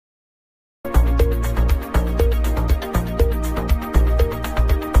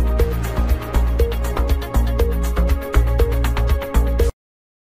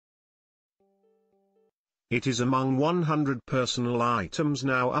It is among 100 personal items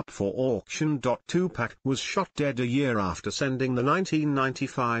now up for auction. Tupac was shot dead a year after sending the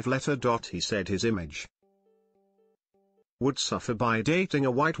 1995 letter. He said his image would suffer by dating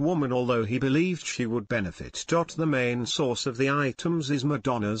a white woman, although he believed she would benefit. The main source of the items is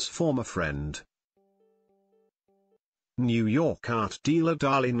Madonna's former friend, New York art dealer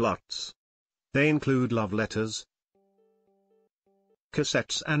Darlene Lutz. They include love letters,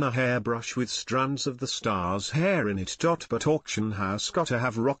 cassettes and a hairbrush with strands of the star's hair in it. But auction house Gotta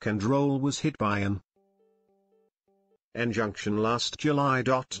Have Rock and Roll was hit by an injunction last July.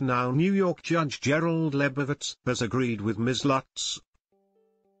 Now New York Judge Gerald Lebovitz has agreed with Ms. Lutz,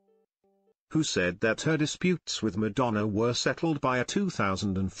 who said that her disputes with Madonna were settled by a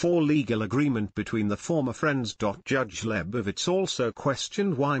 2004 legal agreement between the former friends. Judge Lebovitz also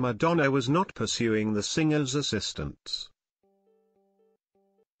questioned why Madonna was not pursuing the singer's assistants,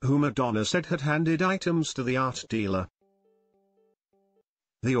 who Madonna said had handed items to the art dealer.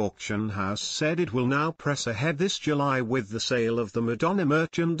 The auction house said it will now press ahead this July with the sale of the Madonna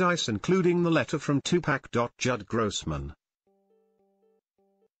merchandise, including the letter from Tupac. Judd Grossman,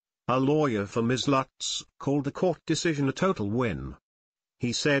 a lawyer for Ms. Lutz, called the court decision a total win.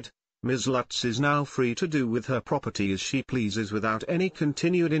 He said, "Ms. Lutz is now free to do with her property as she pleases without any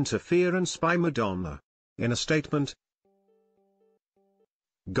continued interference by Madonna." In a statement,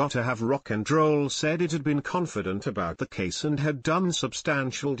 Gotta Have Rock and Roll said it had been confident about the case and had done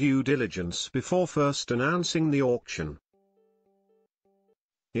substantial due diligence before first announcing the auction.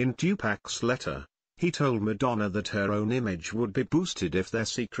 In Tupac's letter, he told Madonna that her own image would be boosted if their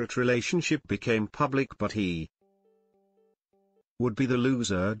secret relationship became public, but he would be the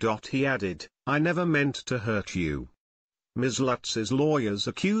loser. He added, "I never meant to hurt you." Ms. Lutz's lawyers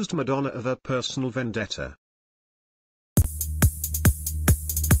accused Madonna of a personal vendetta,